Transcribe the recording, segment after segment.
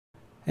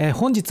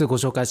本日ご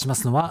紹介しま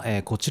すのは、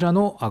こちら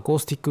のアコー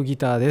スティックギ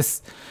ターで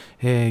す。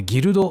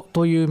ギルド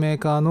というメー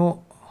カー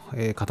の、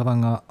型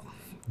番が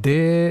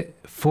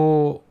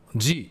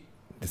D4G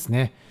です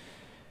ね。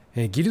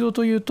ギルド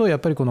というとやっ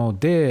ぱりこの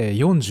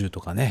D40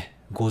 とかね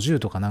50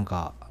とかなん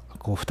か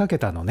こう2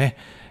桁のね、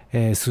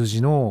数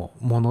字の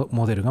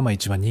モデルが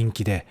一番人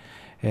気で、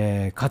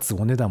かつ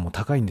お値段も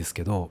高いんです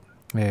けど、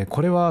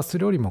これはそ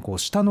れよりもこう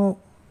下の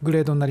グ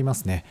レードになりま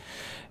すね。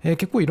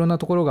結構いろんな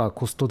ところが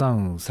コストダウ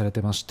ンされ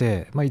てまし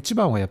て、一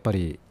番はやっぱ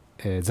り、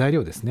材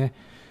料ですね。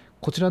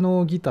こちら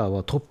のギター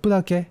はトップ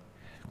だけ、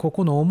こ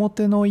この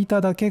表の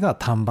板だけが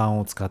単板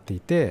を使ってい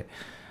て、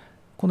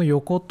この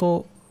横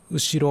と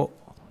後ろ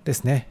で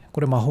すね、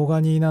これマホ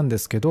ガニーなんで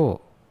すけ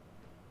ど、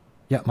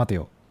いや待て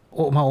よ、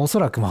おそ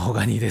らくマホ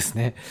ガニーです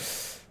ね。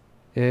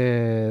ち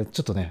ょ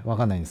っとね分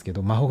かんないんですけ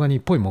ど、マホガニ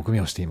ーっぽい木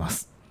目をしていま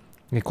す。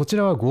こち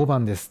らは合板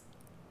です。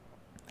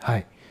は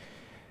い。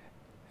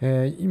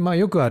今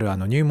よくある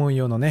入門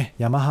用のね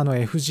ヤマハの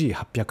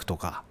FG800 と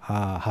か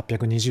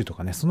820と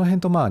かね、その辺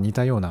と似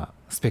たような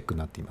スペックに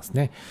なっています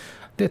ね。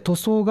で塗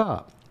装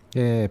が、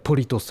ポ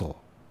リ塗装、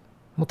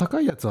もう高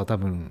いやつは多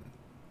分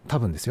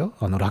ですよ、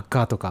ラッ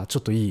カーとかちょ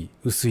っといい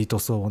薄い塗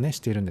装をねし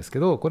ているんですけ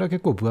ど、これは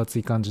結構分厚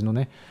い感じの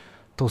ね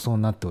塗装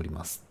になっており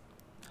ます。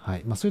は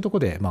い。そういうとこ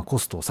ろでコ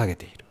ストを下げ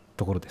ている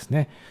ところです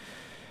ね。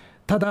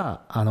た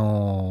だ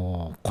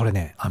これ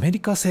ねアメ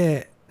リカ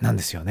製なん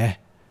ですよね。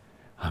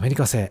アメリ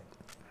カ製、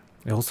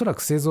おそら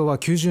く製造は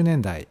90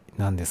年代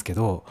なんですけ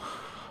ど、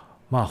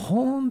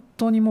本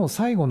当にもう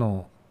最後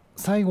の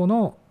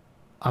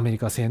アメリ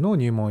カ製の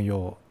入門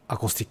用ア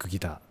コースティックギ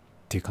ターっ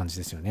ていう感じ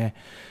ですよね。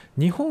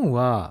日本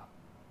は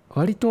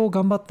割と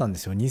頑張ったんで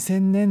すよ。2000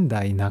年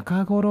代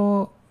中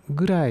頃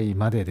ぐらい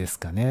までです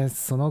かね。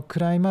そのく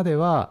らいまで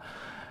は、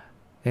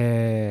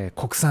国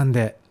産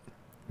で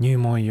入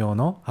門用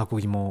のアコ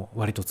ギも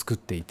割と作っ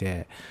てい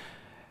て、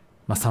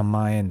3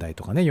万円台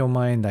とかね4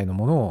万円台の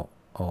もの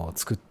を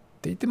作っ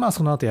ていて、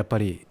その後やっぱ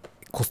り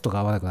コストが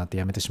合わなくなって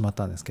やめてしまっ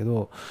たんですけ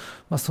ど、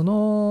そ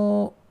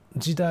の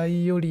時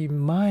代より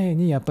前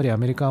にやっぱりア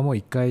メリカはもう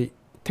一回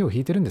手を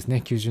引いてるんです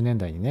ね、90年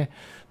代にね。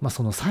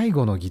その最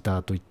後のギタ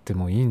ーと言って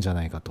もいいんじゃ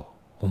ないかと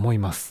思い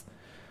ます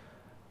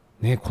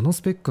ね。この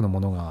スペックのも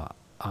のが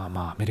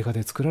アメリカ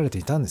で作られて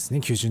いたんですね、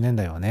90年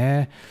代は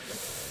ね。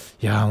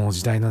いやもう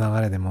時代の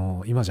流れで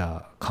もう今じ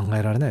ゃ考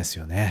えられないです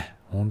よね。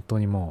本当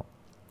にも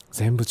う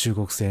全部中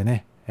国製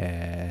ね、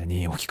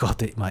に置き換わっ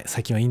て、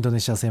最近はインドネ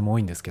シア製も多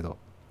いんですけど、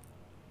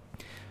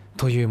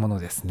というもの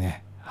です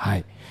ね。は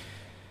い。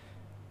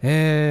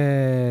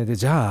で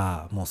じ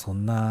ゃあもうそ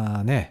ん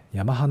なね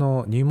ヤマハ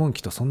の入門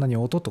機とそんなに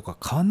音とか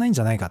変わんないんじ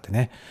ゃないかって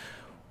ね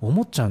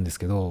思っちゃうんです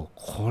けど、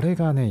これ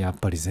がねやっ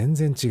ぱり全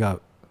然違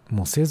う。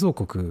もう製造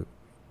国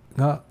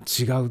が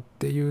違うっ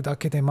ていうだ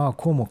けで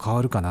こうも変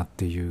わるかなっ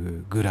てい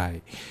うぐら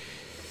い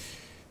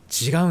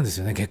違うんです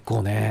よね、結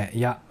構ね。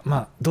いや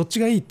どっち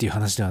がいいっていう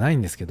話ではない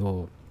んですけ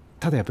ど、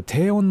ただやっぱ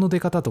低音の出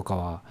方とか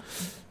は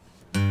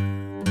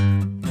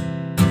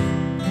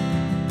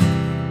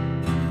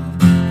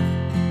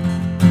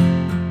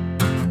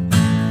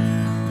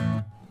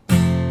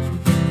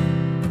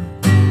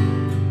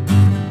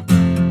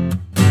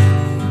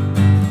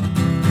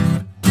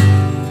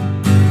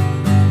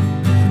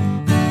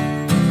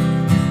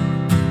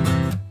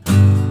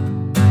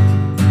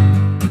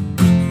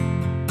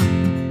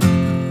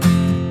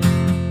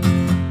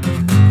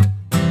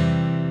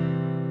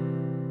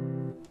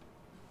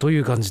とい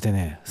う感じで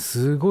ね、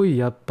すごい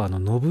やっぱ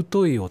の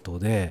太い音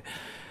で、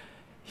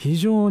非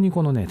常に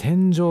このね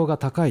天井が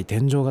高いって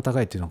い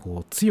うのをこ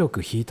う強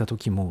く弾いた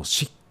時も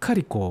しっか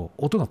りこ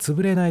う音が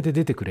潰れないで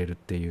出てくれるっ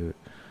ていう。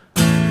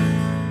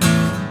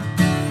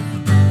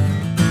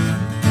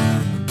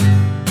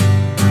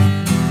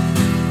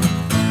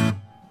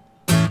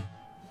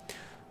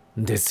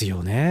です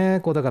よ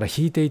ね。こうだから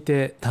弾いてい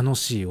て楽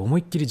しい、思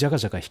いっきりジャカ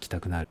ジャカ弾きた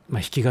くなる、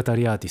弾き語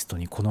りアーティスト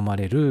に好ま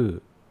れ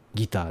る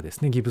ギターで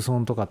すね。ギブソ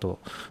ンとかと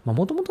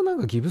もともとなん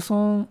かギブ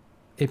ソン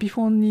エピ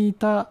フォンにい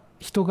た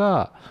人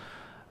が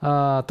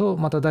と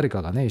また誰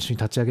かがね一緒に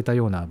立ち上げた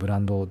ようなブラ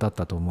ンドだっ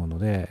たと思うの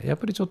で、やっ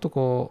ぱりちょっと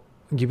こ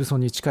うギブソン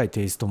に近い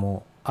テイスト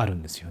もある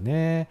んですよ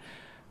ね。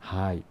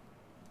はい。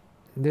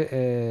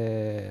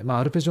で、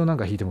アルペジオなん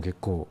か弾いても結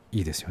構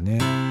いいですよね。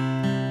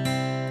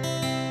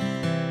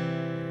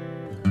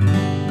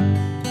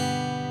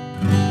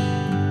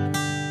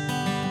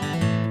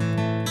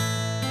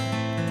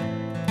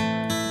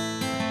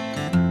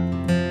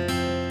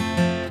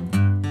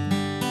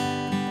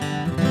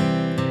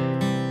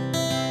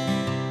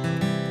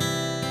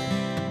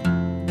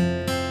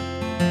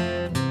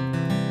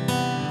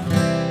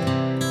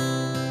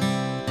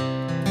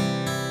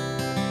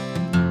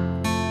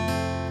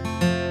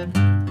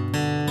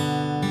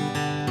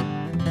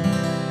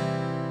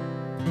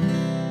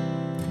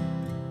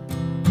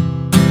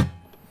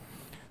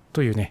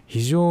というね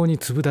非常に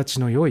粒立ち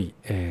の良い、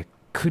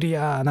クリ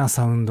アな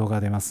サウンドが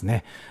出ます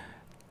ね。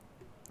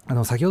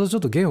先ほどちょ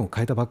っと弦を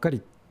変えたばっか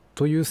り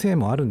というせい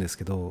もあるんです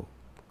けど、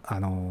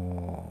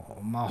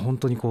まあ本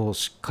当にこう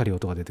しっかり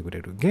音が出てく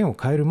れる。弦を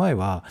変える前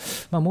は、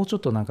まあ、もうちょっ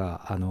となん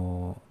か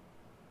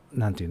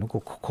なんていうの、こ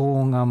う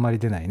高音があんまり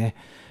出ないね、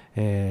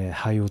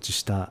ハイ落ち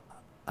した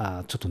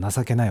ちょっと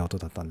情けない音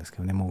だったんですけ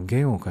どね、もう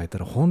弦を変えた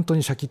ら本当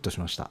にシャキッとし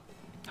ました。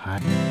は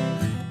い。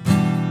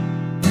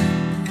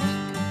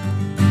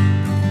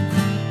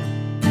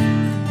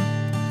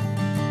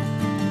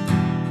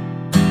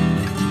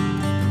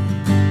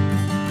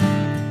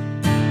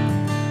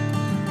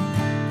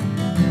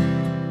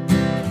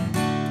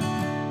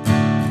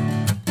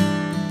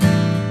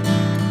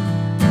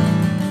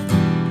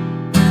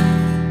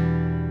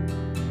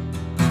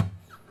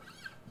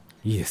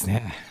いいです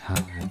ね。はい。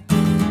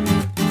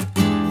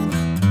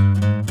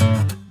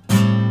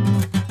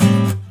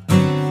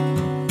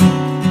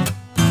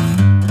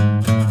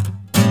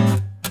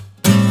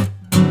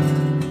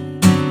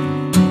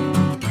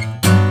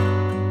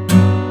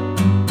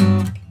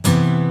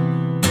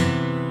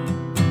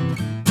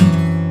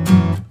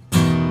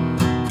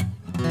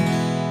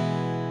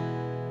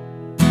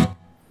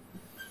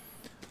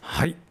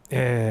はい、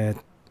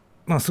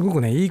まあ、すご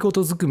くねいいこ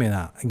とずくめ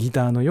なギ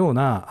ターのよう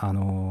な、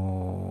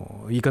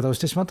言い方をし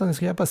てしまったんです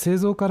けど、やっぱり製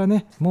造から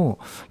ねも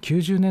う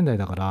90年代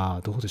だか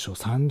らどうでしょう、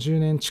30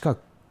年近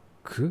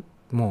く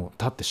もう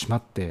経ってしま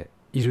って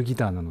いるギ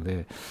ターなの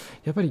で、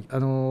やっぱり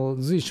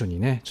随所に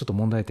ねちょっと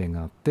問題点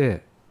があっ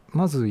て、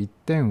まず1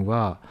点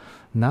は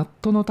ナッ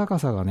トの高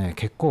さがね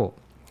結構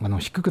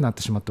低くなっ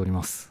てしまっており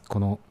ます。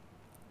こ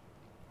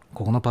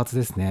このパーツ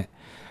ですね。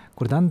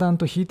これだんだん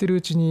と弾いてる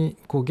うちに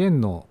こう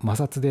弦の摩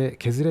擦で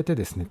削れて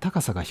ですね、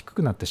高さが低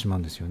くなってしまう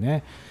んですよ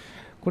ね。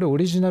これオ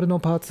リジナルの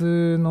パー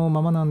ツの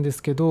ままなんで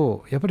すけ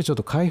ど、やっぱりちょっ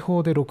と開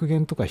放で6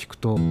弦とか弾く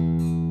と、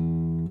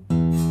ま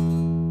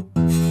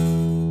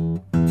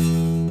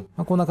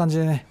あ、こんな感じ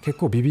でね結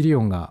構ビビリ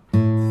音が、こ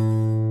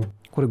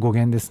れ5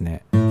弦です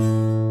ね。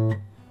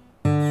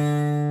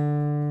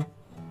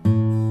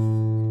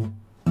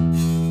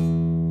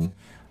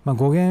まあ、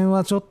5弦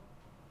はちょっ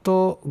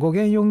と5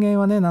弦4弦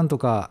はねなんと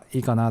かい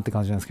いかなって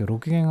感じなんですけど、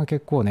6弦が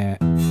結構ね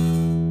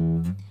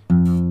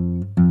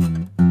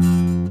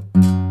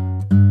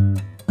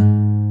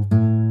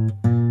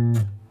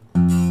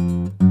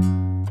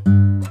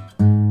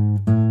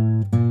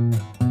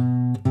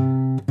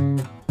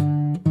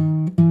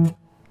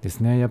で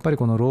すね。やっぱり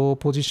このロー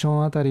ポジショ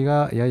ンあたり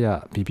がや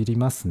やビビり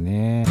ます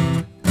ね。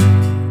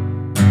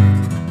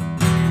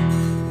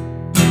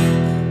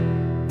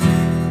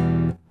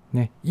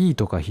ね、E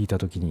とか弾いた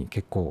時に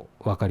結構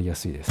分かりや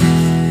すいです。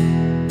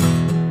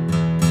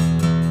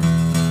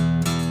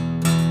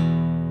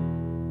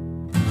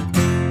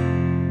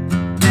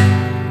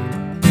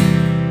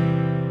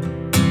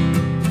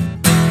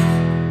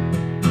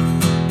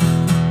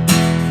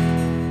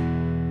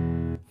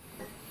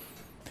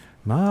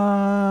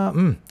まあ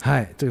は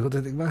い、というこ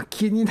とで、まあ、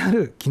気にな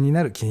り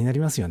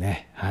ますよ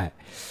ね。はい。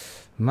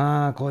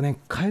まあこうね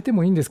変えて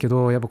もいいんですけ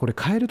ど、やっぱこれ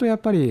変えるとやっ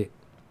ぱり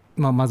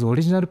まずオ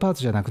リジナルパー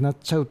ツじゃなくなっ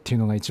ちゃうっていう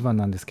のが一番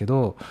なんですけ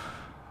ど、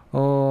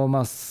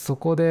まあそ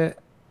こで、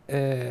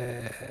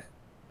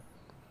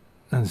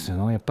なんですよ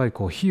ね、やっぱり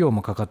こう費用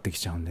もかかってき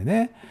ちゃうんで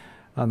ね、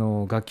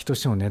楽器と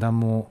しても値段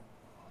も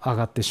上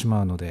がってし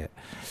まうので、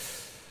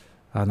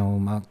まあ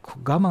我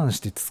慢し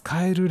て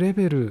使えるレ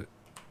ベル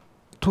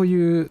と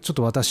いうちょっ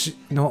と私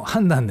の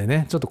判断で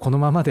ね、ちょっとこの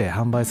ままで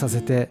販売さ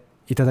せて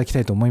いただきた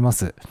いと思いま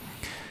す。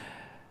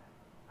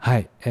は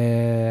い、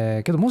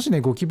けどもしね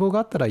ご希望が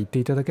あったら言って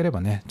いただけれ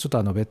ばね、ちょっ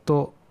と別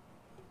途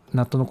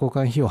ナットの交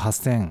換費用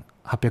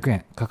8800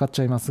円かかっ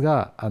ちゃいます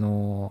が、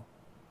承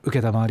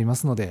りま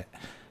すので、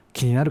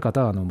気になる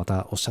方はま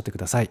たおっしゃってく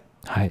ださい。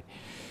はい。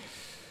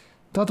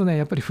あとね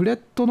やっぱりフレッ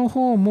トの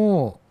方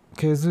も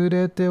削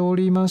れてお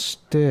りまし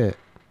て、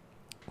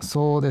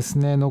そうです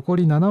ね残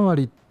り7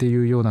割ってい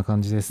うような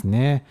感じです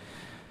ね。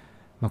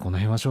まあこの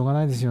辺はしょうが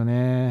ないですよ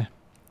ね。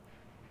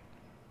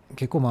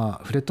結構ま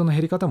あフレットの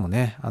減り方も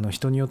ね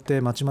人によって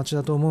まちまち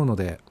だと思うの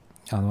で、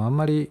あん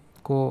まり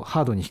こう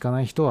ハードに弾か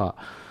ない人は、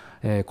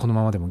この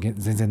ままでも全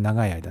然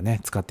長い間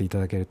ね使っていた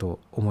だけると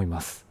思いま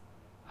す。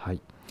は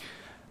い。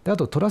であ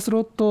とトラス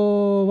ロッ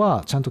ト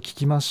はちゃんと効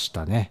きまし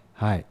たね。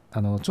はい。ち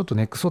ょっと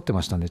ネック反って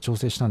ましたんで調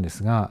整したんで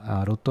す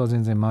が、ロットは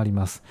全然回り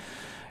ます。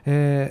こ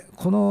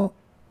の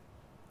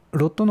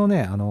ロットの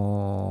ね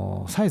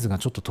サイズが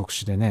ちょっと特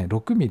殊でね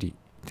6ミリ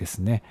です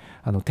ね。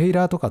テイ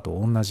ラーとか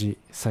と同じ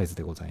サイズ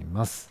でござい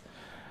ます。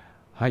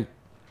はい。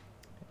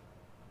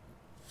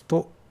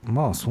と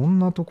まあそん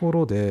なとこ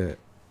ろで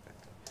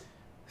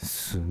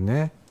す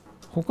ね。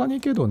他に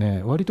けど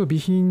ね割と備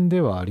品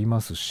ではありま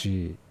す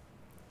し、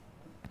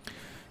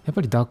やっ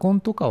ぱり打コ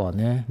ンとかは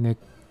ねネッ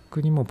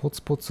クにもポ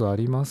ツポツあ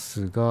りま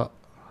すが、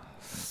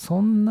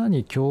そんな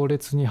に強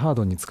烈にハー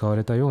ドに使わ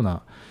れたよう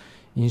な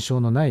印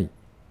象のない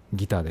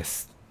ギターで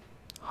す。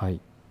はい。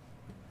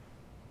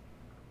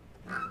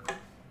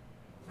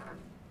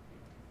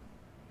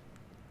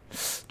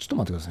ちょっと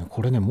待ってくださいね。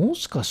これねも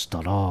しかし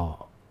たら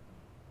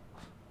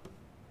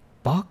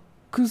バッ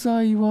ク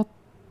材は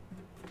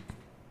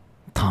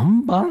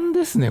単板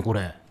ですね。こ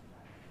れ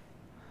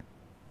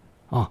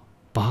バ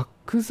ッ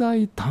ク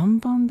材単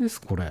板で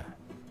す。これ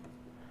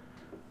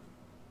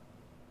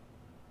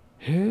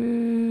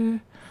へえ。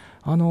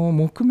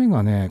木目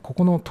がね、こ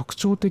この特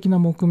徴的な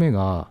木目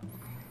が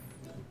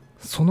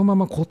そのま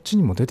まこっち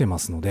にも出てま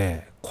すの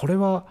で、これ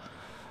は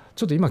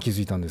ちょっと今気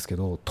づいたんですけ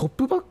ど、トッ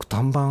プバック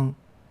単板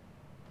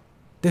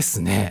で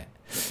すね。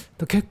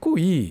結構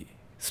いい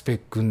スペ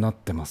ックになっ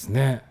てます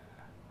ね。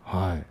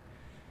はい。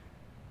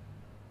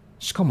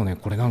しかもね、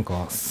これなん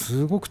か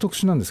すごく特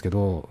殊なんですけ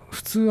ど、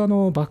普通バ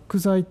ック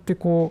材って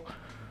こ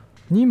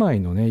う2枚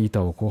のね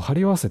板をこう貼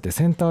り合わせて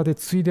センターで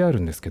継いである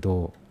んですけ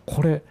ど、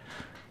これ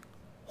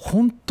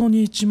本当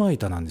に一枚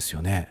板なんです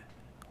よね。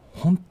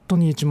本当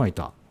に一枚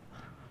板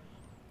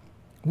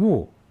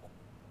を、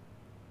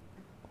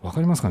分か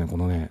りますかね、こ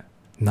のね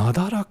な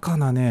だらか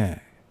な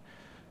ね、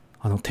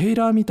テイ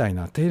ラーみたい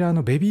な、テイラー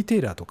のベビーテ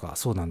イラーとか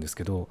そうなんです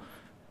けど、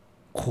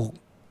こう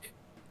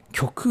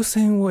曲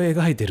線を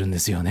描いてるんで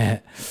すよ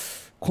ね。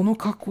この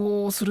加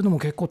工をするのも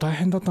結構大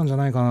変だったんじゃ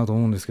ないかなと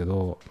思うんですけ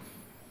ど、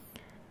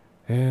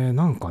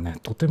なんかね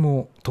とて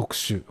も特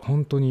殊、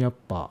本当にやっ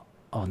ぱ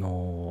ア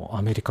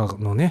メリカ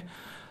のね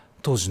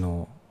当時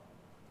の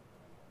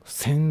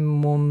専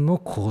門の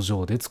工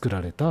場で作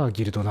られた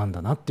ギルドなん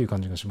だなっていう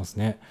感じがします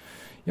ね。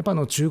やっぱ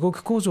中国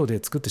工場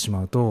で作ってし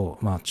まうと、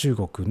中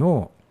国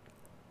の、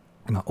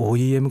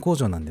OEM 工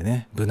場なんで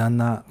ね無難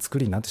な作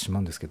りになってしま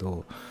うんですけ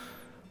ど、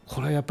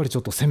これはやっぱりちょ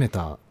っと攻め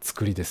た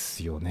作りで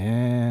すよ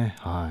ね。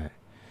は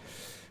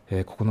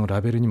い。ここの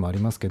ラベルにもあり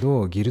ますけ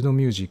ど、ギルド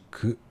ミュージッ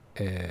ク、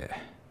ウ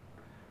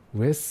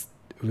ェス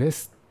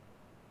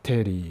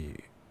タリ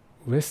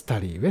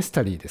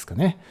ーですか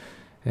ね。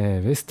ウ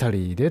ェスタ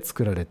リーで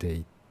作られ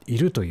てい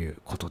るという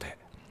ことで、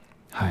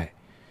はい。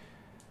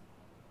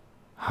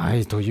は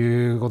い、と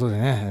いうことで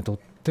ね、とっ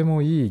て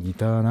もいいギ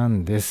ターな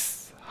んで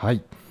す。は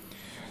い。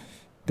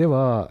で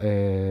は、ち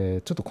ょ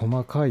っと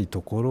細かい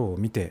ところを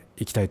見て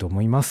いきたいと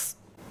思います。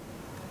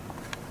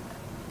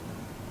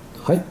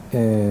はい、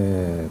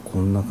こ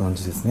んな感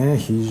じですね。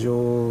非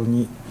常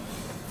に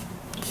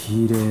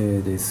綺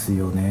麗です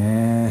よ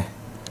ね。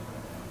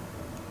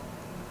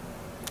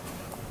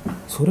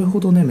それほ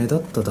どね目立っ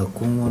た打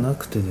痕はな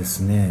くてです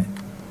ね、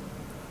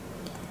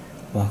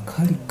わ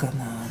かるか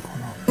な、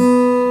この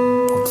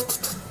おっとっとっ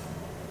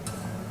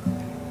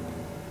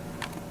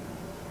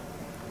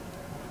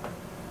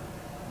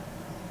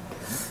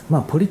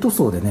と、ポリ塗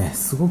装でね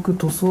すごく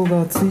塗装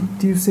が厚いっ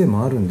ていうせい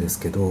もあるんです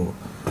けど、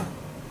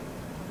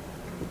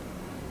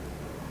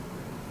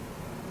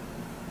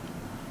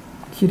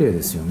綺麗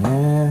ですよ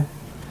ね。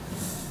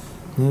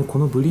こ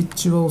のブリッ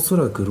ジはおそ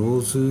らくロ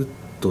ーズウッ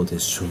ドで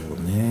しょう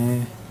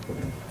ね。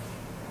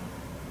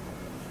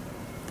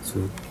ズ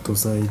ウッド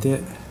材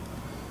で、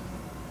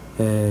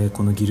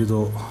このギル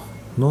ド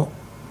の、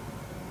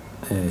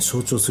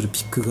象徴する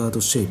ピックガー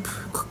ドシェイプ、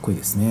かっこいい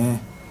です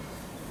ね。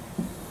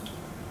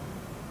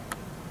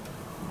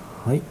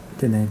はい。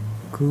でネッ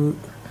ク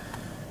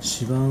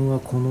指板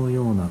はこの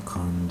ような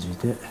感じ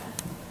で、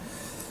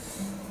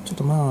ちょっ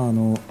と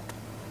分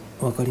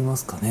かりま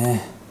すか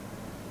ね。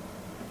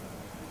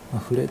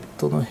フレッ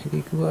トの減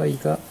り具合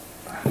が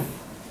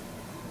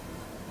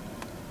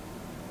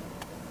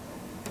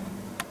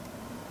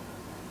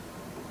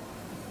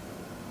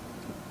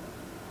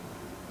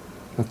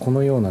こ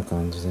のような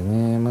感じで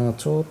ね、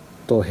ちょっ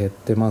と減っ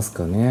てます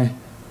かね。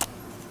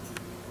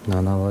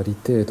7割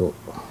程度。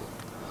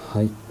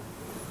はい。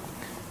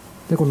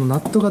でこのナ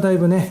ットがだい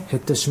ぶね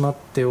減ってしまっ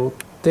ておっ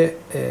て、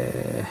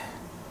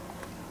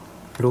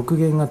6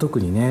弦が特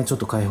にねちょっ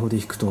と開放で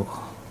弾くと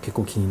結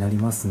構気になり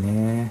ます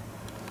ね。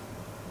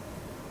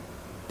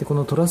でこ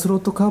のトラスロッ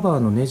トカバー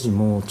のネジ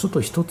もちょっ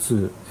と一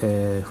つ、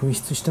紛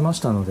失してまし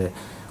たので、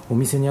お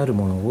店にある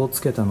ものを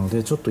つけたの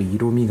でちょっと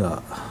色味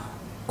が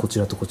こち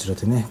らとこちら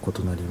でね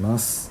異なりま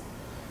す。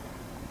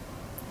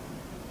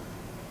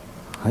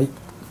はい。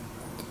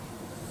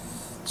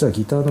じゃあ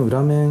ギターの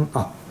裏面、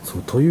そ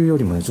うというよ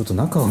りもねちょっと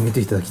中を見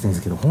ていただきたいんで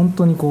すけど、本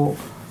当にこ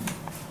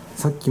う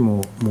さっき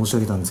も申し上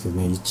げたんですけど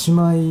ね、一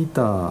枚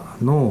板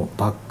の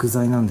バック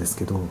材なんです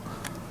けど、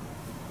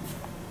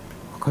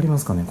分かりま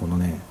すかね、この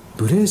ね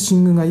ブレーシ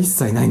ングが一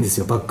切ないんです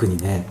よ、バックに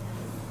ね。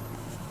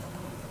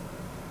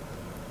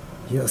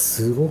いや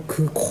すご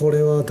くこ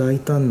れは大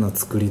胆な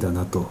作りだ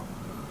なと、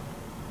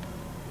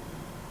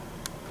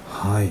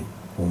はい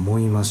思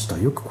いました。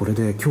よくこれ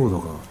で強度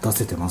が出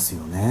せてます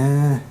よ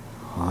ね。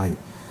はい。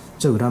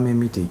じゃあ裏面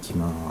見ていき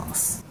ま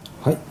す。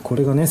はい、こ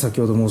れがね先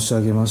ほど申し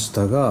上げまし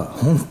たが、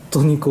本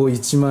当にこう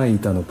一枚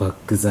板のバッ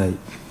ク材、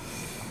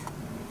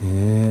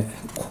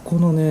ここ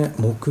のね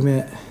木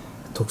目、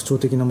特徴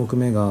的な木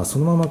目がそ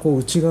のままこう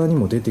内側に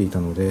も出てい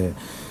たので、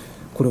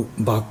これ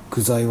バッ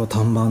ク材は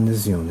単板で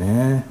すよ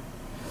ね。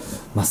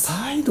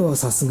サイドは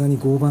さすがに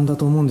合板だ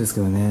と思うんです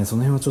けどね、そ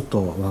の辺はちょっ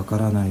とわか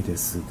らないで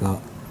すが、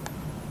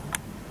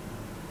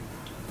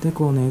で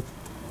こうネッ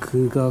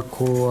クが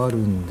こうある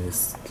んで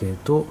すけ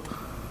ど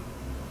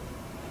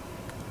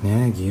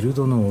ね、ギル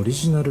ドのオリ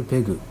ジナル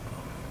ペグ、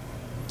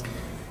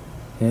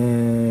グロ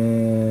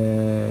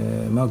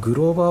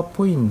ーバーっ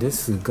ぽいんで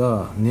す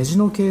が、ネジ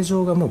の形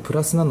状がもうプ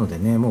ラスなので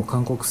ね、もう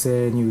韓国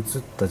製に移っ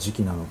た時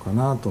期なのか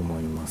なと思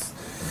います。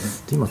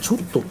で今ちょっ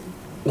と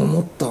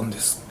思ったんで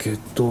すけ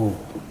ど、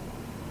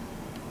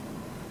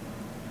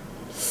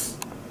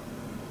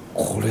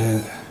こ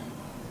れ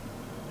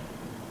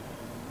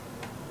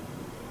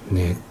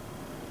ネッ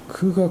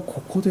クが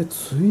ここで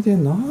ついで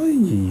な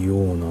いよ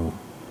うな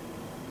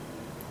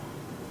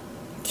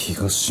気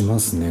がしま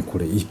すね。こ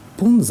れ一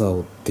本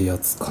竿ってや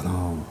つかな。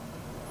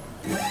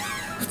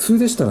普通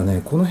でしたら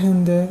ね、この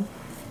辺で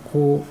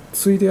こう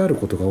ついである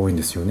ことが多いん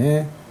ですよ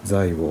ね、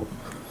材を。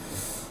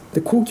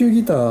で高級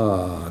ギタ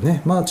ー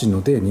ね、マーチン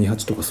の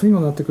D28 とかそういう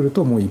のになってくる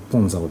と、もう一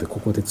本竿でこ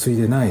こでつい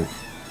でない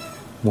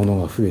も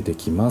のが増えて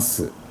きま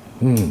す。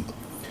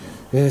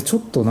ちょ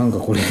っとなんか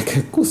これ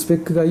結構スペ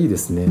ックがいいで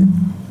すね。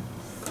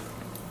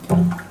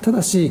た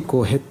だし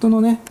こうヘッド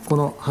のね、こ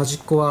の端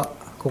っこは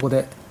ここ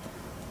で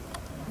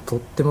とっ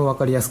ても分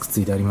かりやすく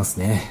ついてあります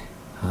ね。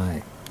は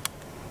い、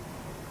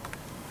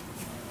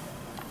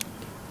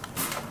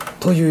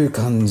という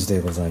感じで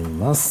ござい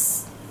ま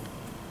す。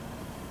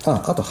あ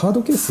とハー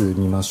ドケース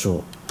見ましょ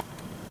う。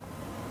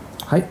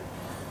はい、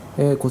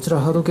こちら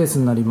ハードケース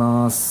になり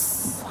ま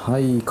す。は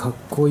い、かっ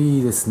こい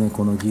いですね。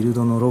このギル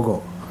ドのロ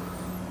ゴ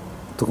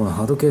とこの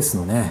ハードケース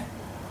のね、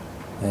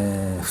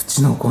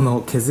縁のこ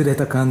の削れ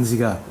た感じ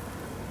が、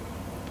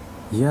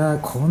いやー、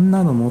こん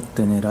なの持っ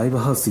てねライブ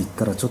ハウス行っ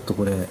たらちょっと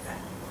これ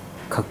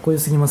かっこよ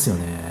すぎますよ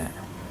ね。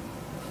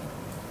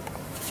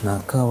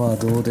中は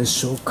どうで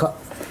しょうか。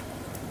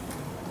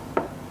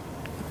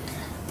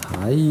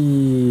は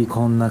い、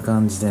こんな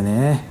感じで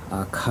ね、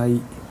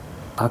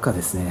赤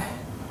ですね。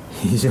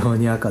非常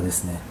に赤で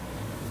すね。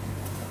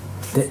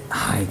で、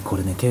はい、こ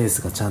れね、ケー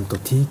スがちゃんと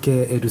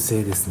TKL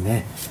製です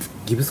ね。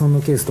ギブソン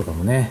のケースとか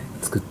もね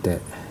作って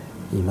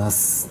いま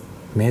す。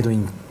メイドイ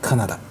ンカ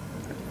ナダ、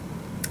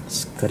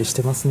しっかりし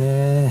てます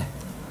ね。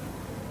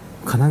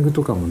金具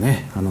とかも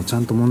ね、ちゃ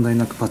んと問題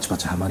なくパチパ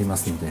チはまりま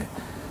すので、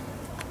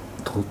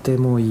とて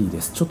もいい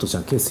です。ちょっとじゃ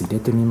あケース入れ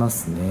てみま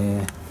す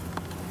ね。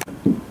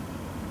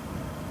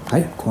は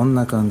い、こん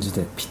な感じ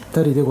でぴっ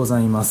たりでござ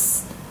いま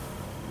す。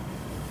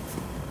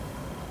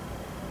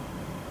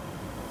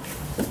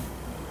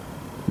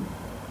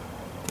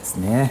です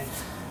ね。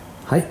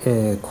はい、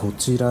こ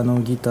ちらの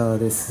ギター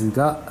です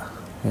が、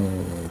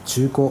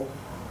中古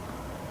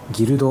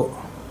ギルド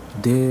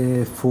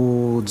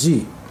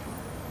D4G、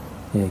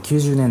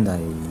90年代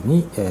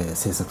に、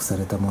制作さ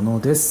れたもの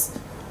です。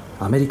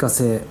アメリカ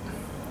製、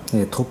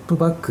トップ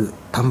バック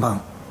単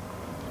板、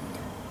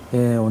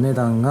お値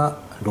段が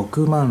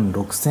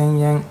66,000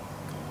円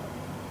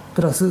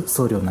プラス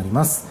送料になり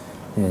ます。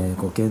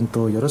ご検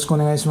討よろしくお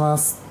願いしま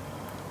す。